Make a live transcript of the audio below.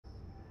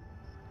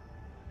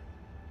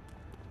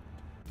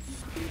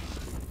With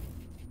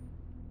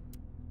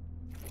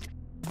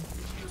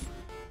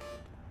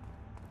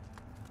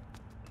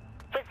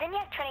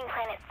Zinyak turning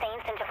Planet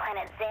Saints into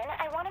Planet Zin,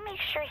 I want to make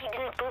sure he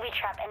didn't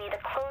booby-trap any of the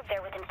clothes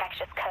there with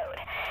infectious code.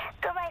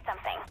 Go buy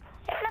something.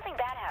 If nothing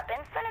bad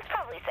happens, then it's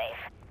probably safe.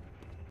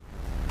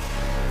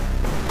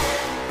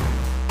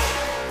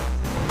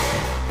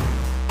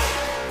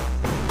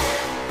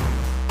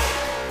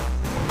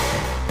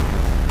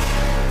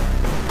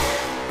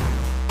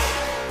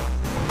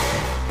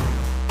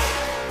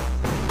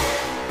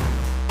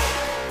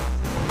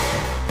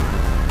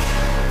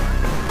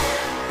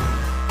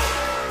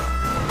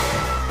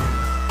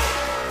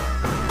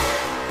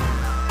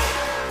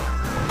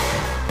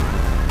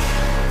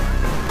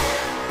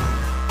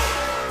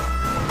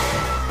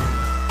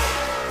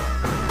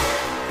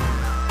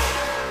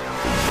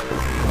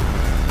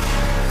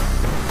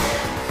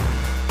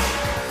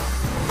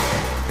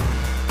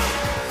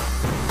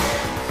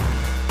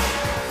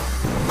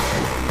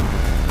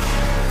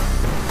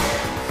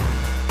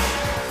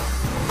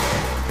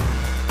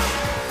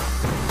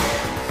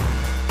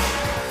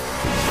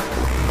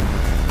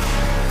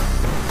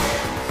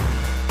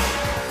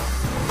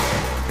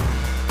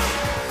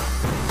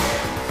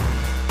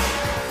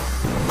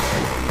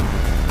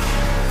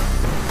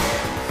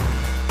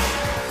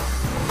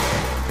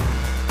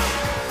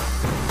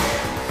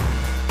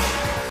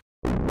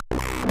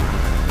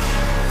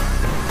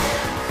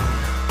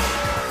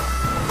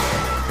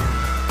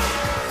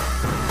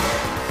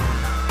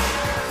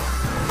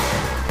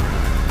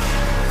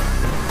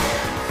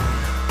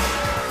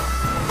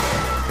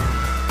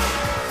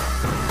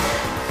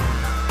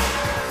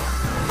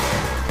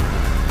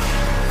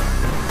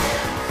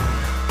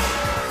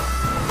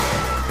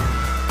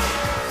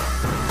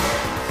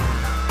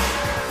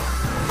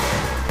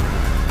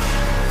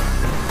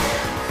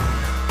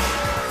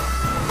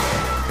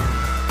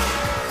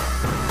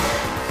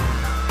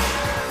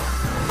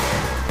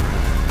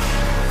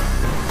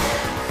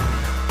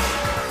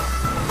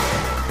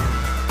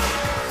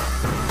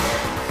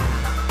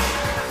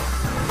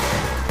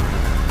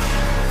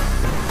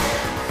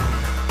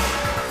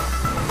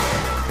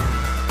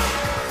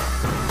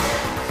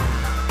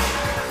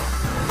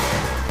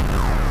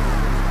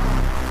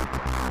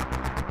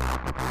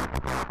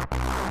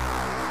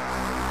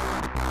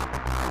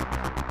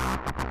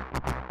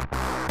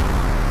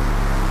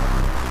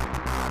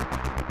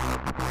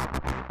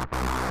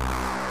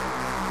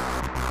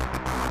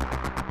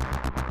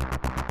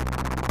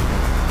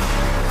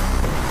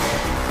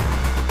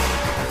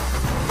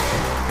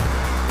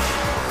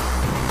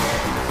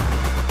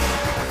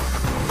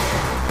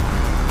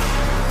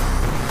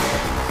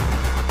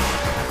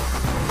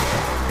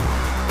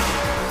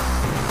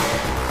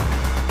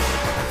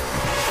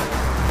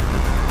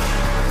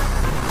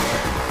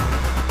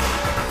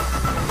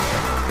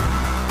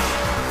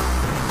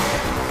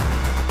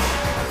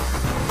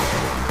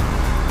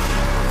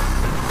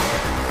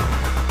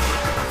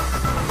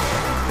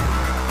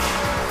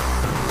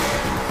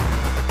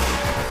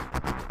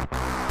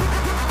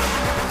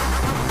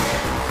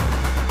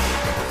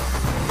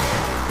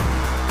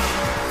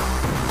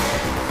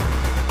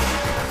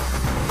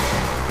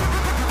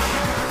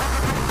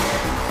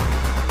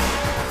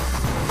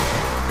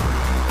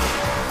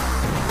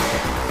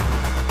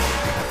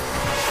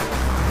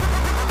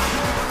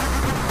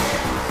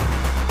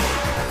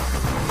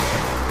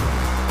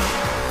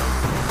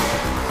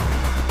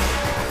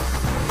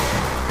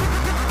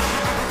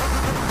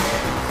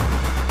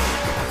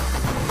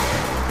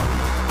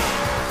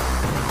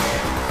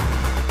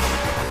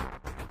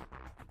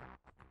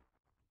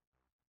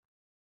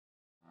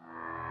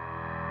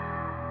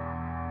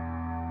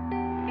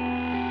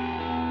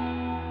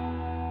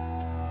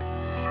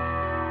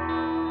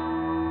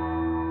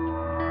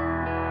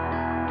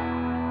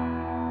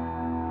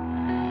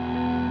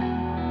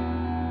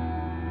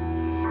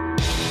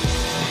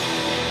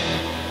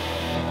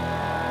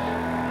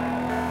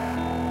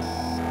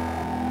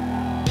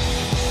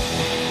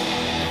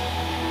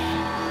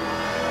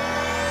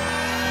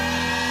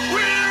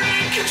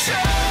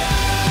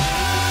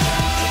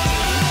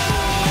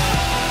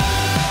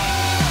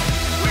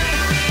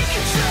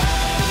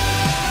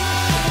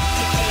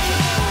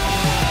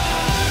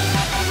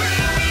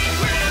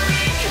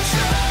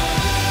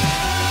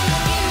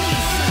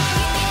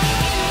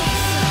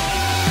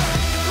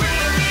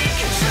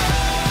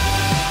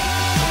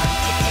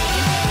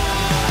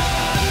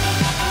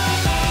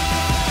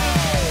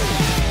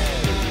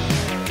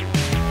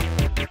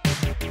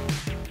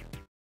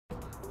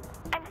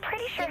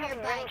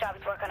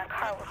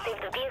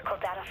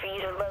 for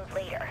you to load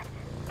later.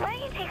 Why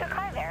don't you take a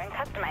car there and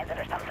customize it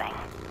or something?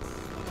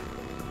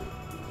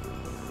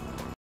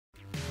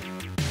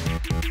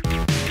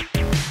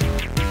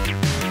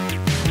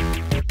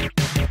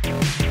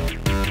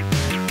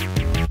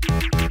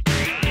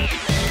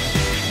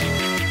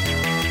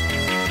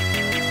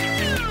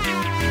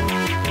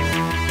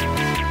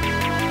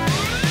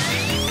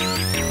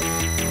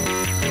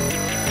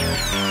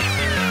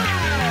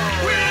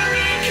 We're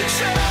in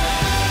control.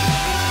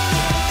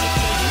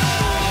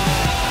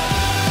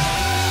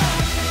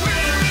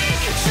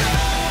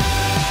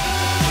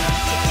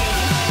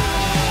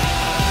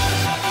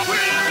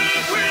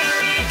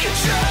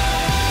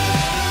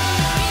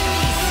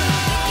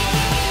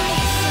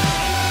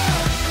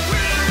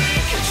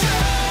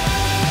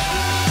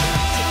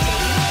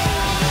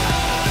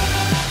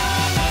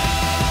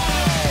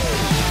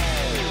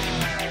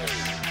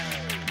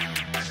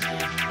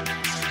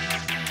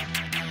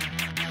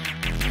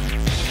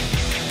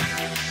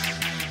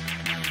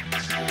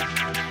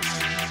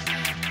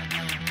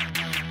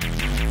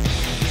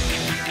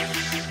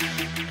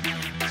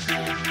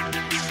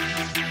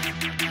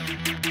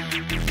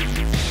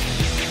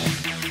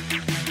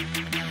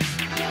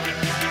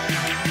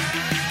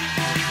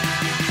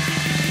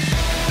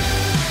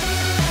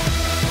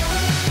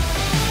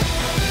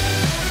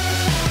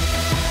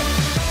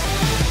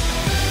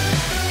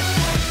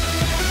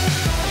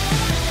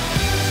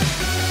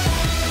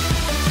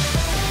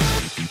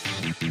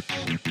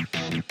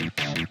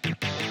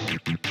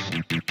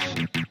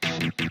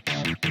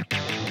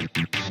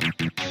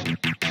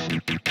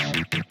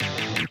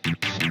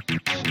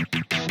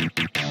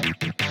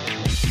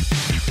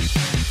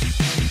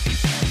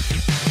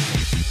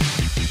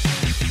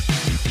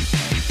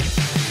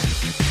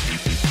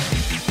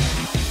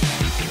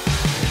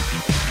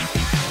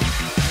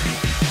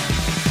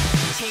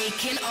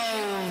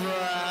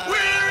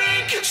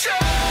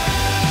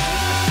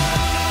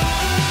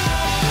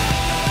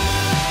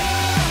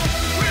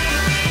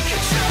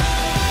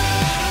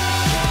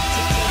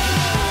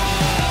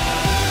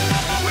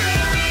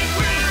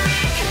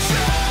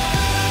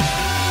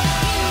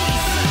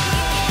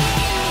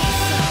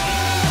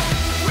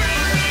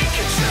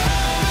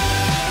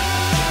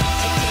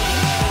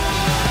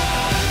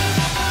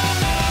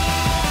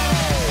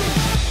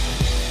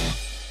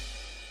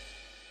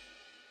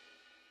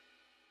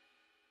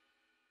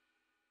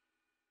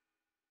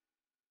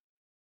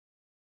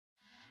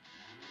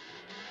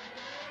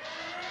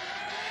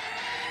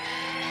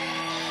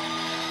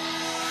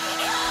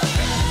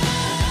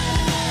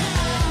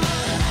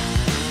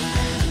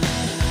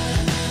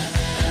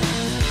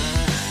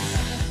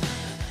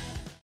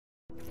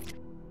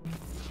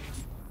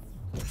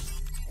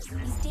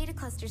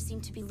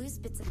 loose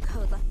bits of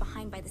code left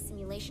behind by the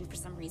simulation for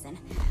some reason.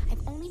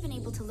 I've only been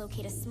able to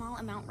locate a small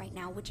amount right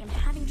now, which I'm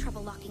having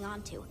trouble locking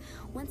onto.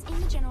 Once in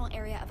the general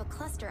area of a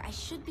cluster, I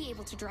should be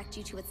able to direct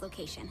you to its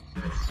location.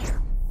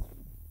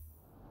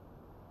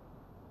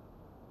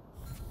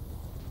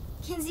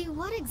 Kinsey,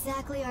 what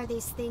exactly are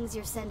these things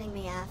you're sending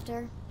me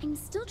after? I'm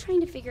still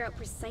trying to figure out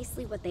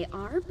precisely what they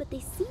are, but they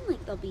seem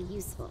like they'll be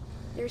useful.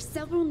 There are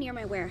several near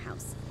my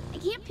warehouse. I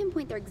can't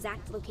pinpoint their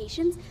exact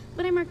locations,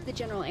 but I marked the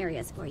general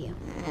areas for you.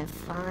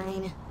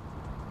 Fine.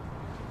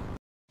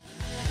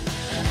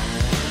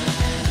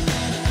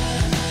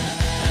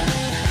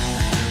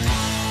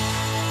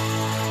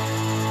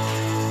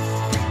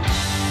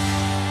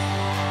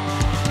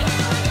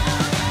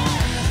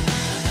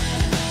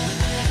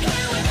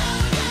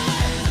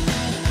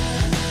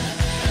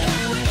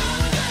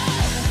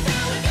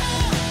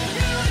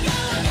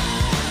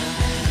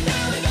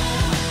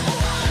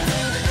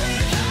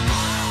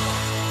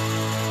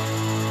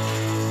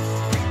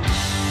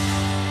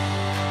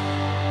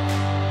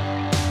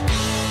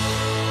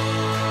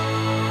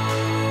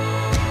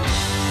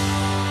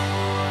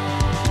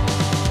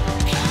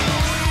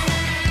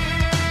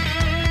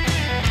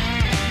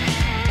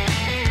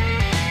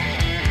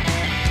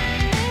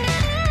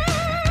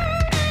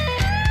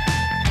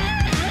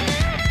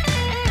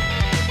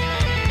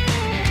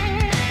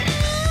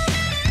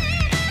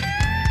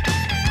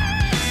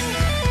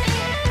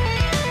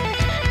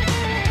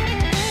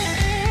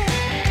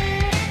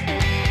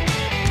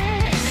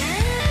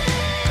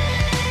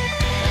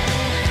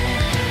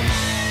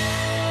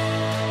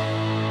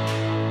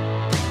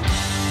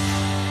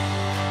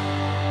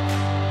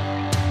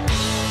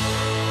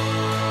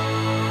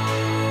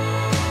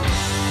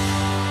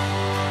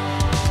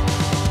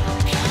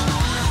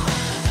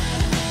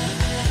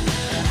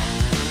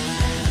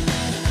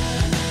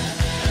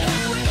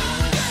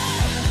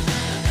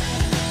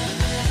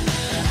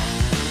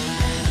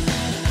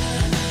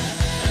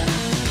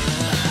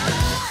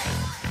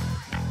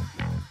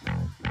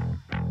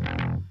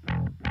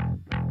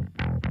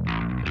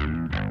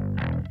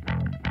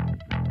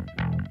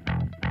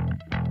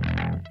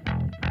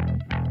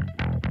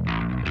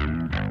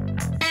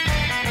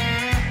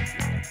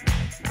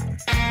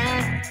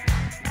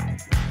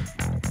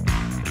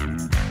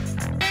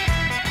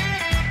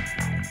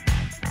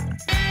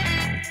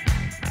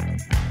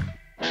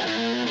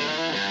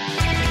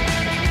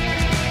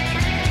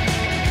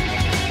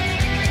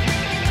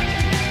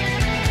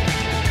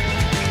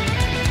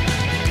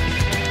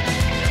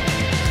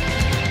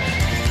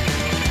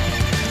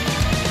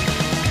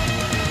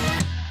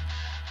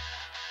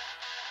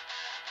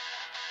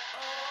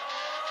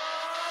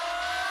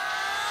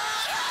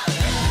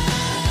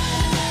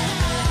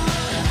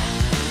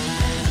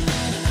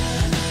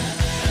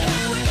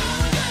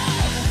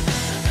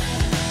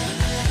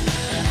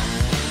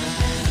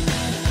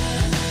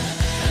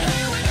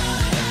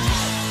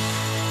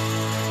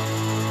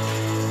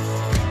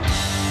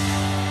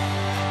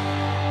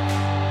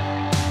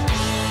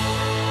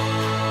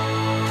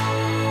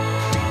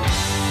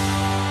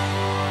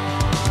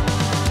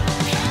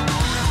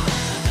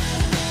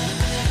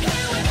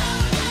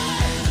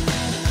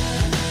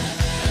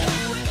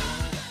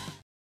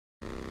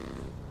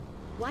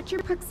 Watch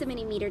your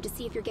proximity meter to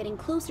see if you're getting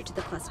closer to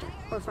the cluster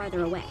or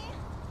farther away.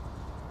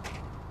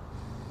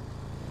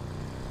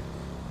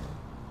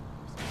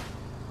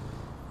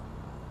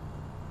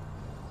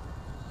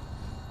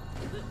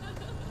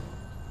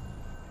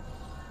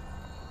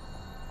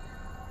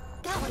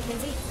 Got one,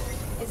 Kinsey.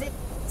 Is it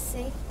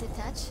safe to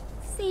touch?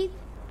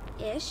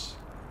 Safe-ish.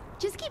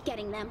 Just keep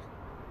getting them.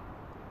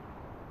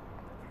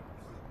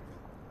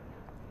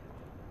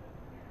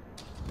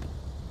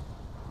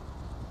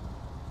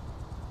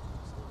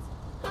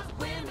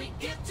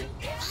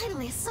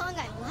 Finally, a song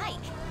I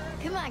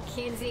like. Come on,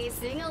 Kinsey,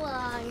 sing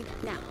along.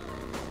 No,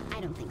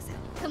 I don't think so.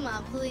 Come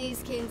on,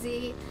 please,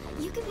 Kinsey.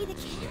 You can be the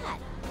cat.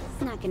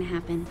 It's not gonna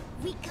happen.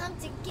 We come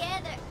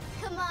together.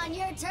 Come on,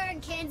 your turn,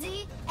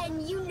 Kinsey.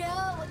 And you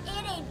know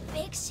it ain't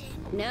fiction.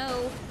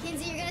 No.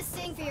 Kinsey, you're gonna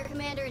sing for your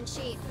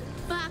commander-in-chief.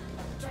 Fuck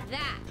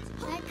that.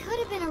 That could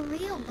have been a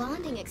real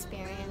bonding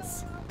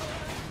experience.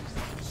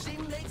 She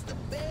makes the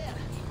bed,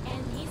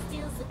 And he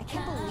steals the I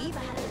can't believe I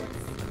had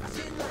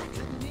to... she likes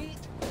it neat.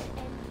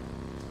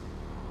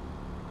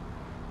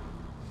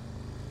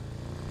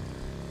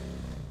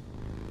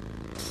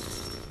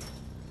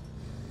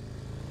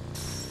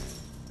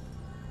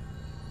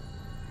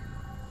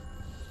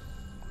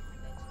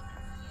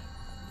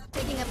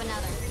 Picking up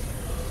another.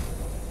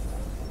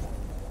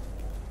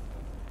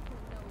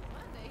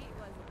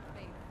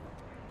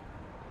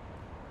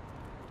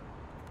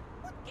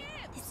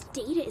 This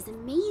data is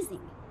amazing.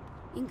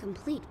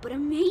 Incomplete, but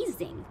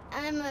amazing.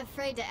 I'm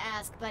afraid to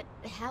ask, but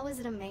how is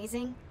it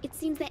amazing? It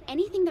seems that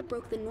anything that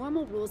broke the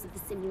normal rules of the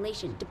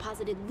simulation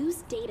deposited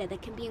loose data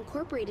that can be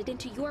incorporated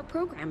into your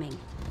programming.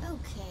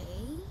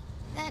 Okay.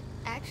 That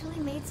actually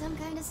made some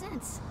kind of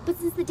sense. But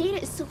since the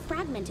data is so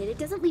fragmented, it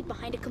doesn't leave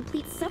behind a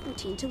complete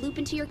subroutine to loop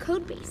into your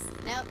codebase.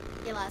 Nope,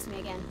 you lost me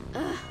again.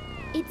 Ugh.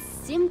 It's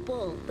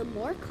simple. The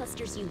more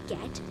clusters you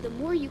get, the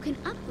more you can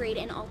upgrade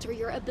and alter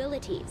your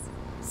abilities.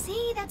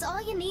 See, that's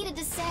all you needed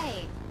to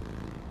say.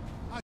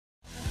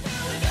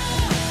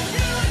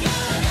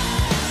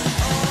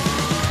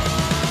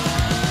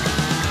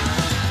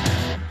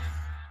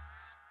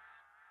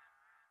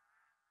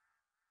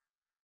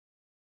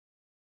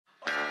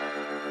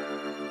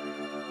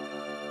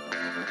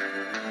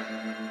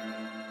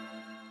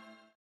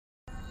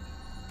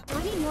 Do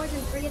I need more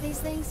than 3 of these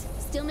things?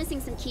 Still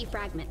missing some key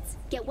fragments.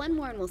 Get one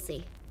more and we'll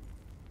see.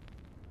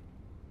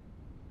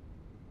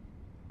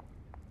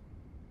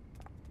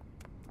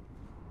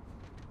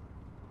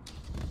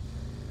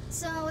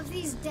 So, if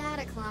these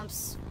data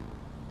clumps...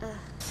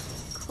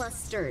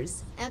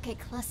 Clusters. Okay,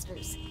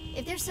 clusters.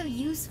 If they're so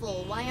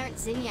useful, why aren't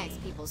Zinniac's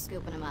people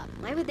scooping them up?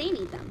 Why would they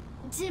need them?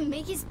 To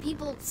make his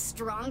people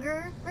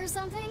stronger or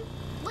something?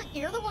 Look,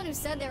 you're the one who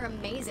said they're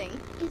amazing.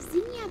 If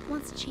Zinniac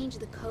wants to change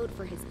the code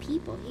for his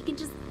people, he can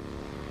just...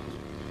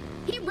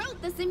 He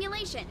wrote the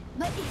simulation!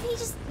 But if he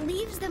just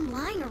leaves them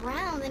lying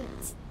around, then...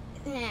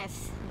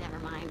 never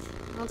mind.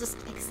 I'll just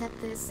accept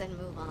this and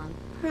move on.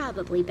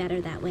 Probably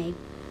better that way.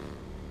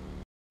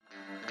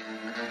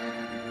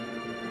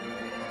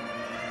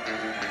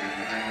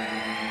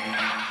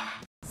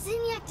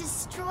 Zinniac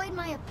destroyed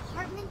my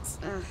apartment?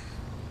 Ugh.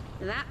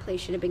 That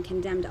place should have been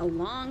condemned a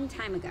long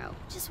time ago.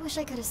 Just wish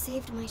I could have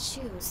saved my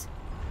shoes.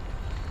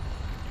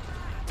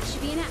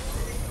 Should be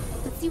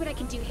enough. Let's see what I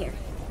can do here.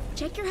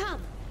 Check your hub.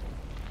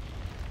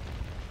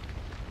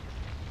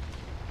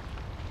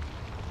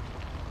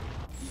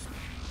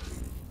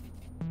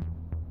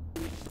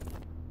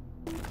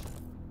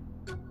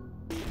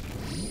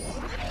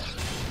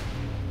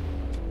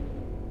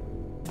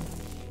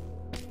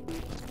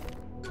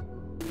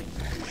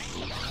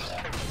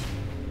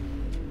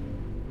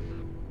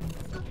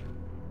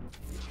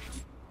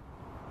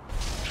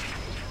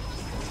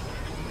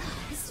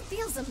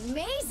 Feels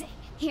amazing!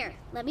 Here,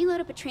 let me load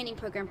up a training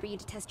program for you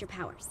to test your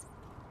powers.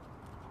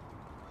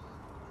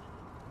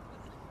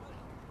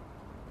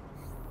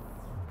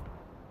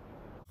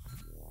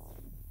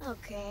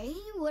 Okay,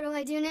 what do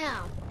I do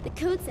now? The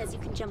code says you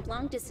can jump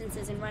long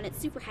distances and run at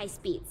super high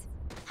speeds.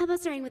 How about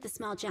starting with a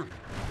small jump?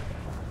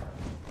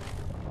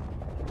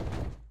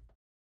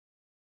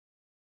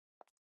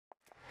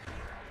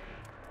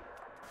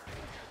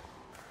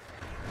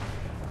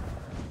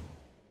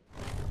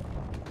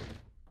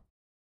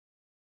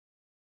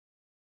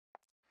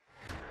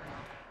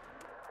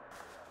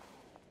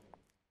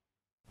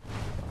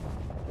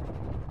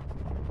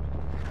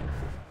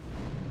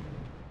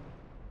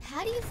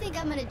 How do you think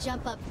I'm gonna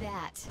jump up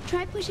that?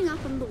 Try pushing off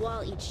from the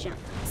wall each jump.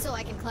 So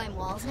I can climb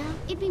walls now?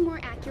 It'd be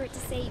more accurate to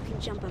say you can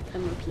jump up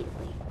them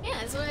repeatedly. Yeah,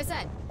 that's what I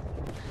said.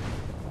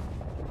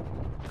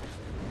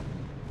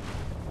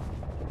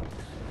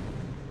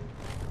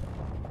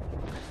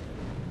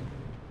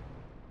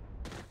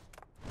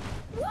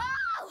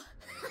 Whoa!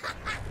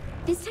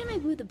 This time I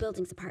blew the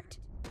buildings apart.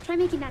 Try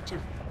making that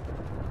jump.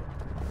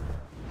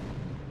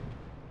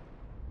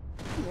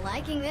 I'm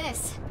liking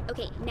this.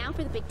 Okay, now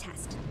for the big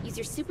test. Use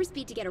your super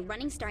speed to get a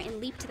running start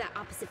and leap to that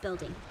opposite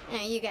building.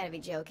 You gotta be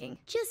joking.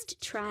 Just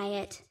try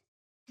it.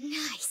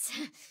 Nice.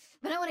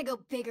 But I want to go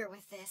bigger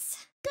with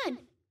this. Good,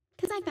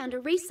 because I found a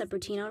race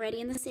subroutine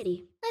already in the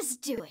city. Let's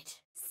do it.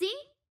 See?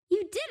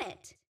 You did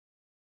it!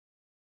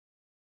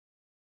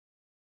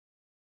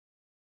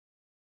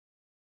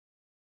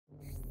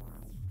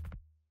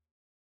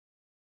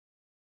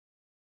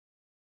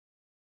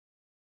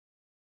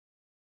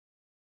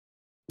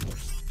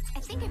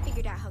 I think I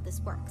figured out how this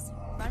works.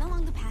 Run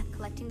along the path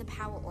collecting the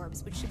power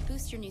orbs, which should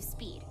boost your new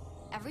speed.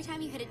 Every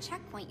time you hit a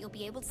checkpoint, you'll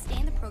be able to stay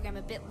in the program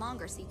a bit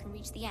longer so you can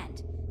reach the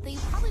end. Though you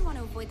probably want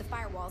to avoid the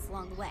firewalls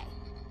along the way.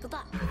 Good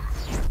luck.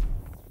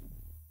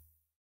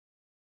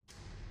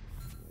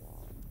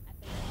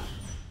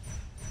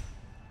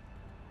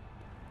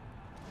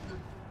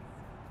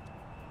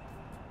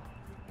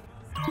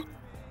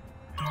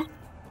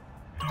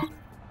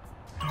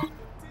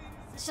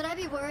 Should I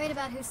be worried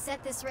about who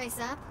set this race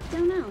up?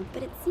 Don't know,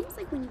 but it seems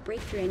like when you break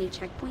through any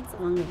checkpoints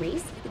along the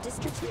race, the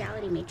district's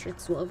reality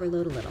matrix will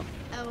overload a little.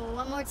 Oh,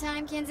 one more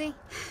time, Kinsey?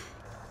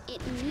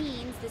 It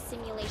means the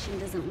simulation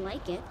doesn't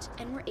like it,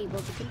 and we're able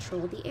to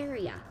control the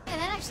area. Yeah,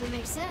 that actually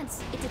makes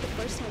sense. It did the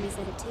first time I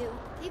said it too.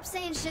 Keep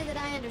saying shit that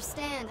I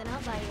understand, and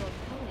I'll buy you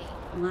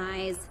a pony.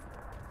 Lies.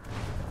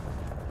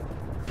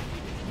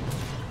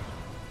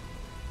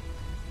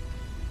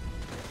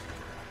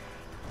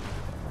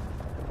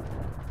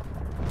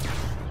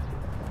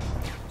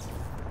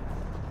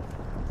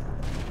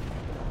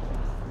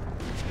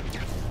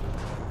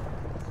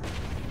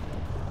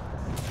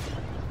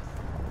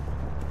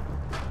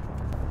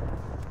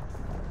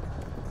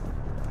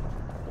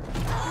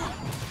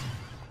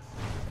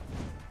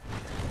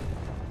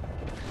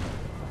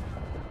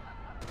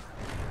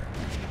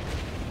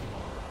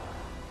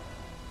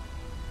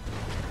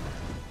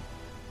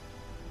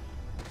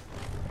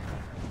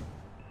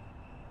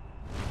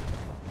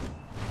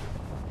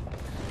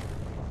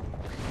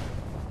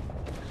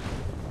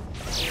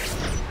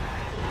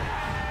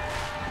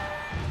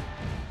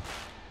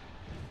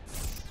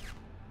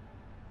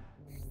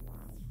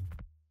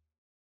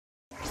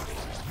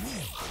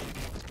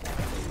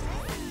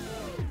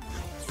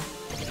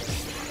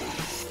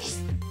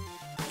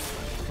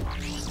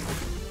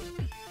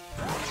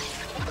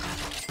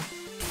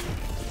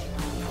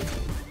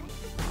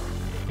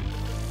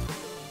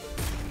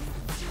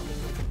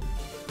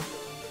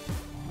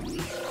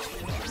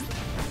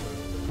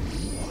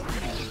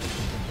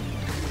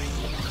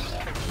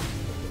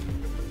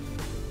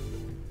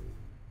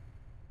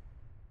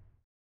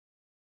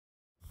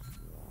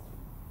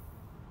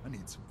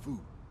 food.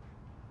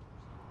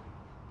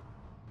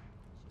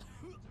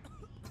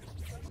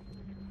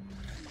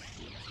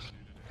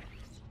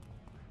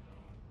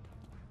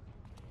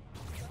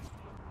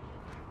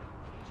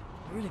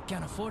 I really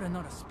can't afford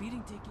another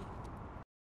speeding ticket.